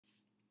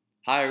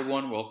Hi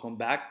everyone, welcome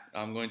back.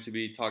 I'm going to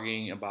be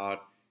talking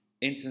about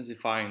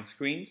intensifying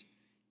screens,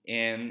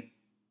 and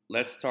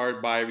let's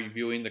start by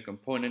reviewing the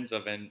components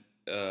of an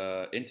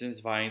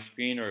intensifying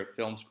screen or a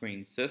film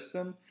screen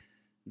system.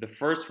 The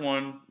first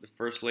one, the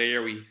first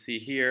layer we see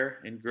here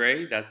in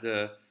gray, that's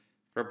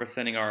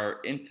representing our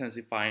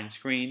intensifying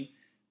screen.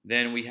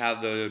 Then we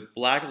have the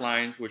black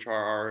lines, which are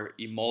our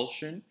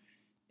emulsion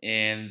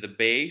and the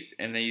base,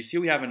 and then you see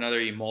we have another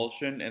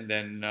emulsion and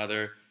then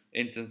another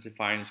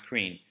intensifying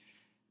screen.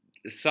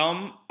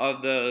 Some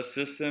of the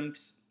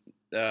systems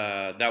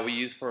that we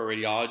use for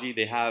radiology,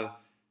 they have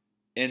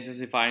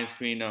intensifying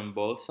screen on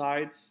both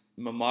sides.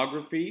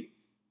 Mammography,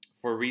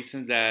 for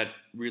reasons that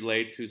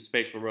relate to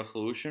spatial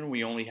resolution,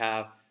 we only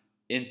have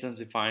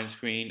intensifying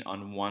screen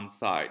on one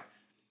side.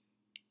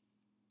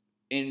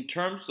 In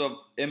terms of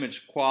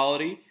image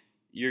quality,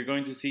 you're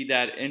going to see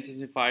that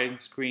intensifying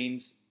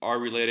screens are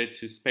related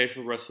to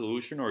spatial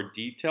resolution or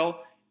detail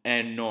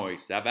and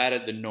noise. I've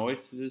added the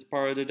noise to this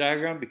part of the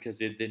diagram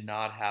because it did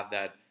not have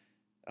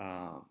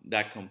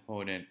that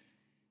component.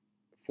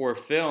 For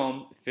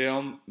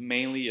film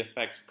mainly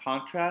affects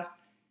contrast,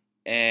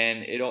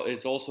 and it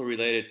is also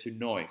related to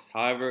noise.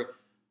 However,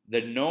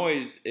 the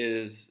noise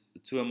is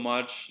to a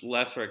much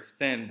lesser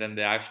extent than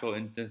the actual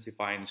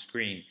intensifying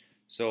screen.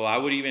 So I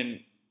would even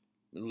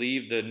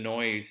leave the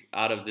noise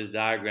out of this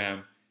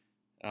diagram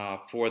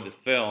for the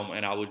film,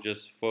 and I would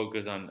just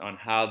focus on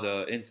how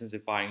the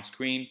intensifying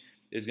screen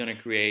is going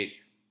to create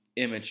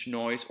image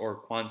noise or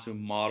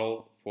quantum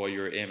model for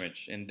your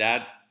image, and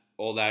that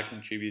all that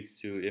contributes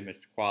to image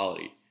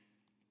quality.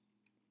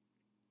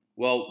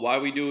 Well, why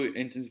we do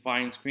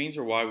intensifying screens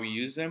or why we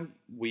use them?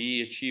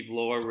 We achieve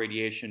lower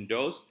radiation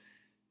dose.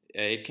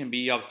 It can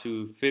be up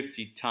to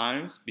 50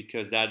 times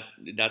because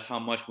that's how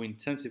much we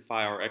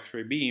intensify our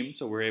X-ray beam.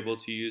 So we're able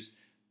to use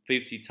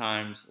 50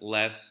 times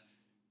less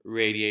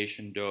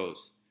radiation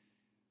dose.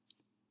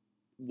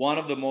 One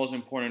of the most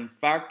important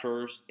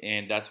factors,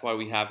 and that's why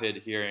we have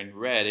it here in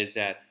red, is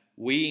that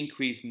we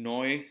increase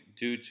noise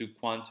due to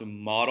quantum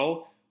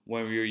model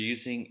when we're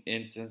using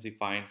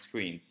intensifying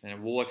screens.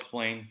 And we'll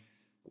explain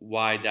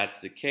why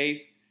that's the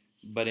case.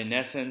 But in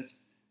essence,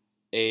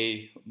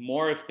 a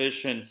more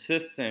efficient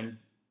system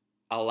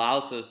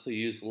allows us to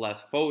use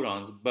less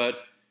photons, but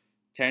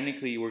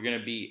technically we're going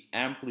to be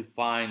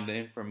amplifying the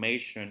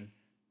information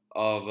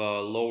of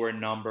a lower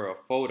number of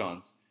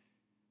photons,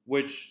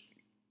 which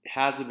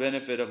has the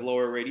benefit of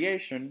lower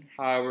radiation.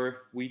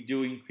 However, we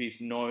do increase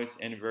noise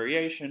and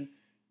variation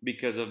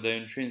because of the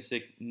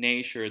intrinsic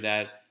nature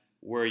that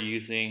we're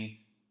using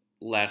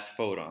less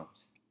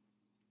photons.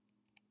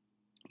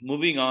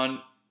 Moving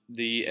on,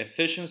 the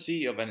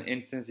efficiency of an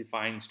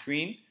intensifying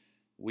screen.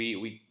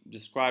 We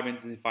describe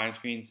intensifying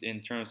screens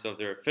in terms of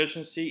their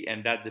efficiency,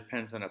 and that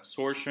depends on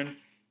absorption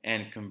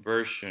and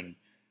conversion.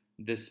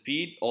 The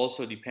speed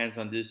also depends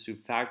on these two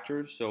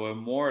factors, so a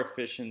more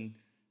efficient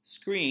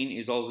screen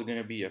is also going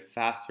to be a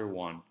faster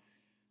one.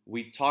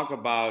 We talk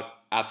about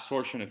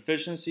absorption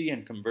efficiency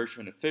and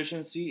conversion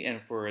efficiency,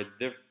 and for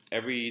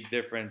every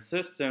different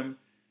system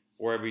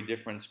or every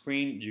different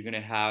screen, you're going to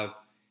have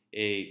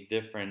a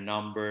different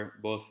number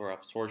both for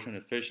absorption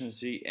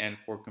efficiency and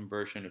for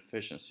conversion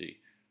efficiency.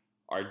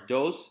 Our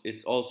dose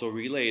is also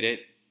related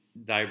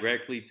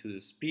directly to the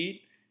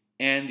speed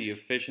and the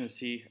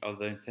efficiency of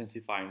the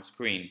intensifying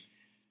screen.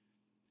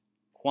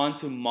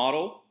 Quantum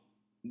model,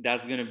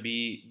 that's going to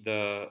be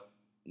the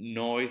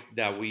noise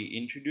that we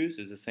introduce,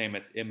 is the same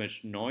as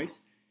image noise.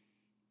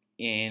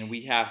 And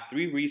we have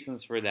three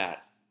reasons for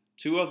that.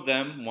 Two of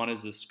them, one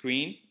is the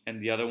screen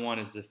and the other one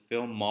is the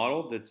film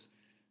model. That's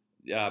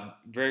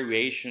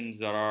variations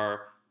that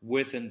are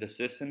within the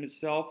system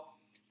itself.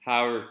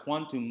 However,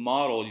 quantum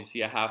model, you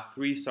see I have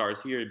 3 stars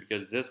here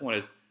because this one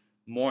is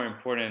more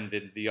important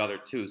than the other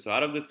two. So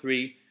out of the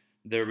three,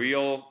 the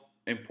real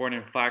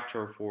important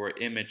factor for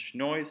image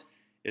noise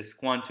is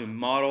quantum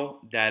model,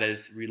 that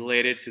is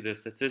related to the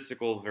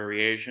statistical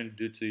variation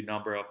due to the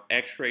number of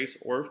X-rays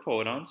or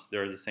photons,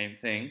 they're the same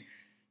thing,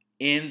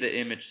 in the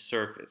image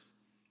surface.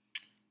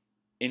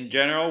 In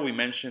general, we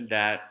mentioned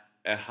that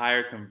a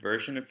higher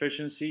conversion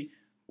efficiency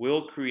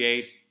will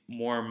create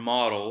more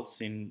models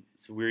since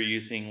we're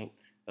using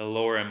a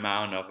lower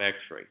amount of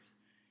X-rays.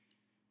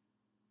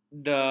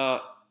 The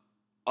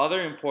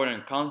other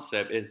important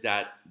concept is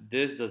that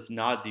this does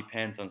not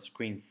depend on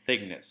screen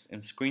thickness,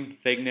 and screen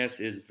thickness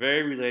is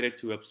very related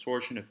to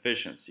absorption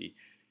efficiency.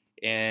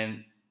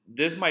 And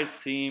this might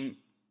seem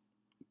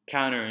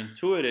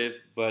counterintuitive,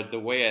 but the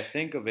way I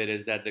think of it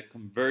is that the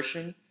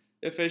conversion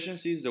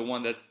efficiency is the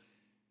one that's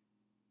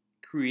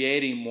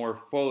creating more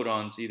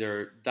photons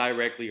either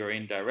directly or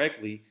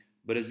indirectly,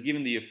 but it's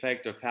given the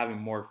effect of having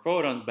more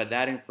photons, but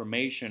that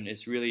information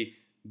is really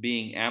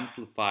being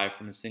amplified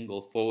from a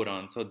single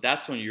photon. So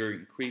that's when you're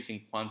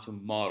increasing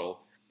quantum model.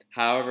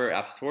 However,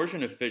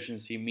 absorption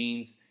efficiency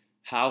means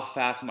how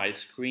fast my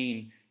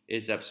screen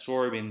is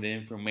absorbing the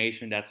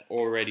information that's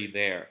already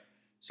there.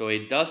 So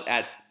it does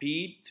add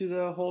speed to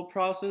the whole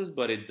process,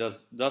 but it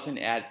doesn't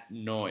add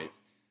noise.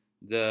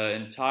 The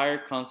entire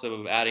concept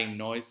of adding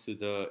noise to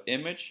the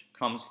image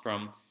comes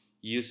from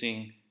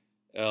using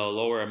a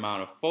lower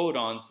amount of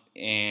photons,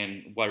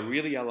 and what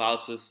really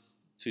allows us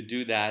to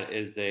do that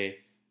is the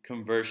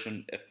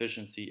conversion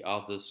efficiency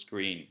of the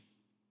screen.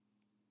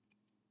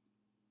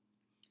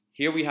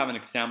 Here we have an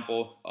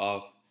example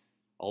of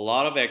a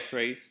lot of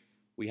x-rays.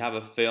 We have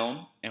a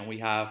film and we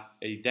have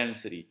a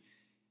density.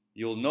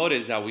 You'll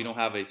notice that we don't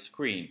have a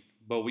screen,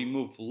 but we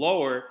move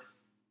lower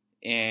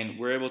and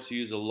we're able to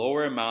use a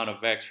lower amount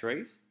of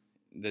x-rays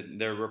that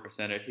they're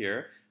represented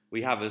here.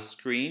 We have a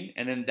screen,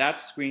 and then that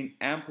screen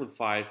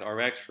amplifies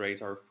our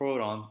x-rays, our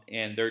photons,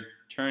 and they're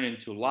turned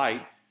into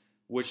light,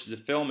 which the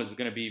film is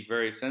going to be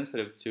very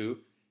sensitive to.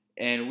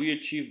 And we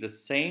achieve the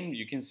same,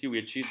 you can see we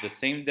achieve the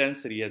same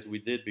density as we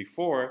did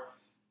before.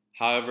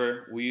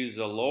 However, we use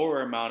a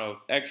lower amount of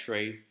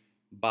x-rays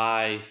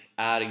by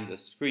adding the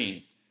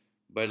screen.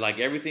 But like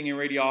everything in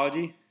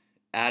radiology,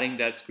 adding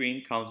that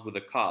screen comes with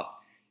a cost.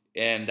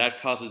 And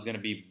that cost is going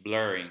to be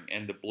blurring.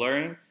 And the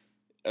blurring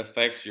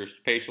affects your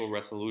spatial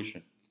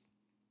resolution.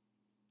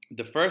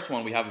 The first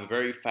one, we have a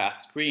very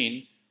fast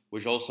screen,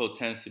 which also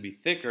tends to be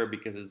thicker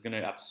because it's going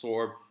to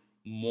absorb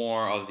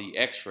more of the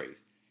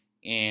x-rays.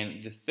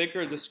 And the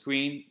thicker the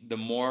screen, the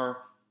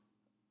more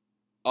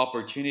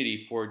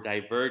opportunity for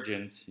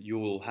divergence you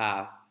will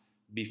have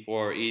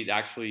before it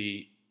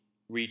actually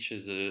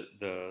reaches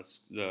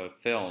the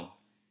film.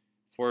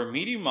 For a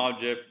medium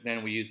object,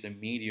 then we use a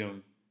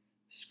medium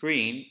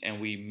screen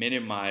and we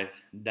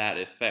minimize that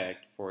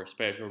effect for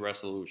spatial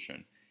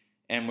resolution.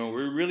 And when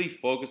we're really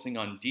focusing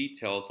on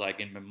details like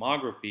in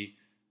mammography,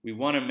 we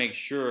want to make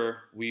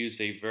sure we use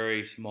a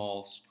very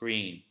small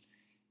screen.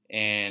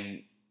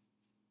 And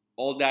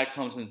all that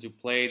comes into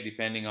play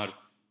depending on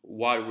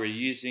what we're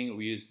using.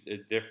 We use a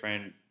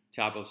different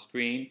type of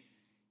screen,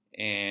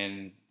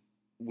 and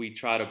we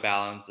try to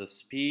balance the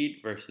speed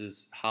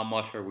versus how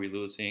much are we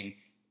losing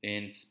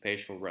in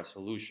spatial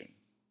resolution.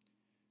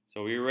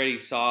 So we already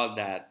saw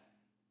that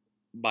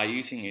by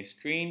using a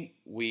screen,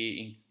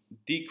 we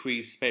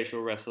decrease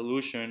spatial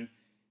resolution,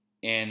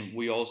 and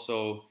we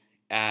also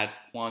add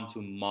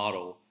quantum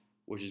model,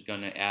 which is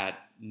going to add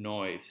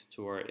noise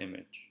to our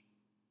image.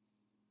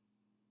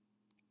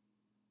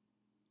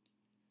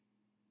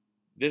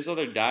 This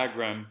other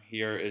diagram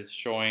here is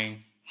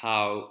showing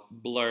how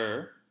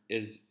blur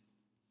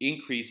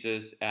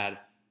increases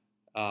at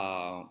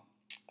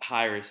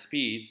higher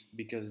speeds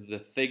because of the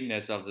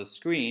thickness of the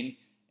screen,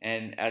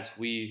 and as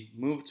we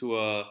move to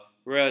a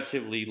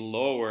relatively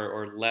lower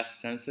or less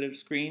sensitive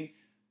screen,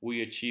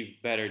 we achieve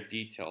better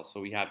detail. So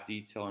we have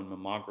detail in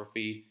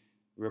mammography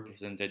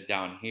represented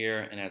down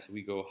here, and as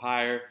we go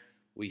higher,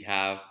 we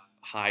have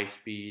high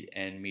speed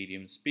and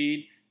medium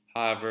speed.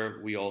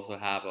 However, we also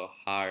have a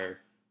higher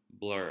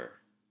blur.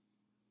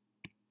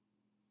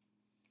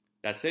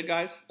 That's it,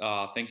 guys.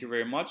 Thank you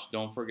very much.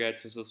 Don't forget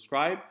to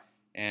subscribe,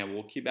 and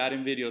we'll keep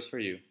adding videos for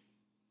you.